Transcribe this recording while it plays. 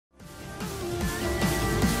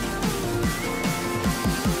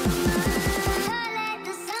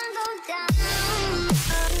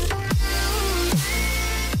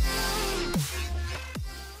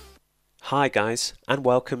Hi guys, and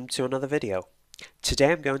welcome to another video.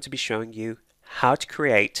 Today I'm going to be showing you how to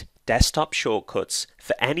create desktop shortcuts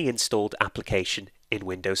for any installed application in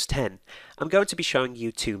Windows 10. I'm going to be showing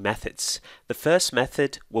you two methods. The first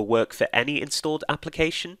method will work for any installed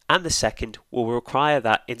application, and the second will require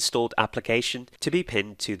that installed application to be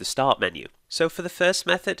pinned to the start menu. So for the first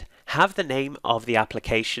method, have the name of the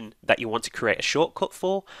application that you want to create a shortcut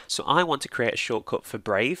for. So I want to create a shortcut for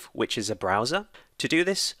Brave, which is a browser. To do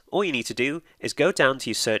this, all you need to do is go down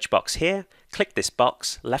to your search box here, click this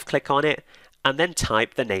box, left click on it, and then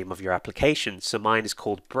type the name of your application. So mine is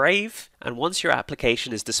called Brave, and once your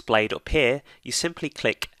application is displayed up here, you simply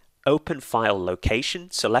click Open File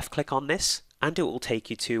Location, so left click on this, and it will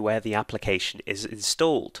take you to where the application is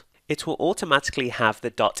installed. It will automatically have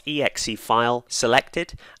the .exe file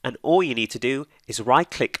selected, and all you need to do is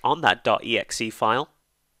right click on that .exe file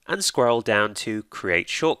and scroll down to Create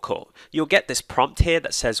Shortcut. You'll get this prompt here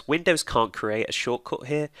that says Windows can't create a shortcut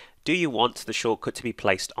here. Do you want the shortcut to be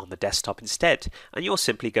placed on the desktop instead? And you're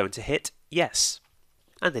simply going to hit Yes.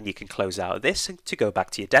 And then you can close out of this to go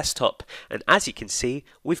back to your desktop. And as you can see,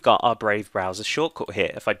 we've got our Brave browser shortcut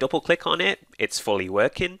here. If I double click on it, it's fully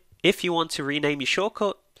working. If you want to rename your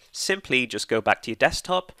shortcut, simply just go back to your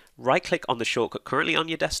desktop, right click on the shortcut currently on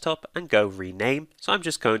your desktop and go rename. So I'm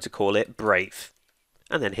just going to call it Brave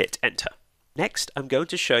and then hit enter. Next, I'm going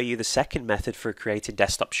to show you the second method for creating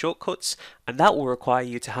desktop shortcuts, and that will require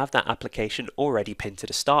you to have that application already pinned to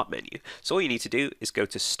the start menu. So all you need to do is go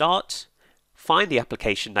to Start, find the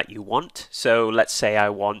application that you want. So let's say I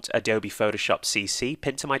want Adobe Photoshop CC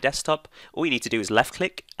pinned to my desktop. All you need to do is left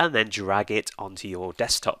click and then drag it onto your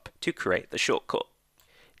desktop to create the shortcut.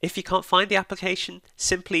 If you can't find the application,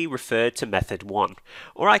 simply refer to method 1.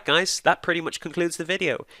 Alright guys, that pretty much concludes the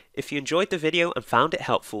video. If you enjoyed the video and found it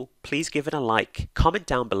helpful, please give it a like, comment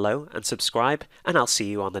down below and subscribe, and I'll see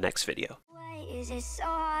you on the next video.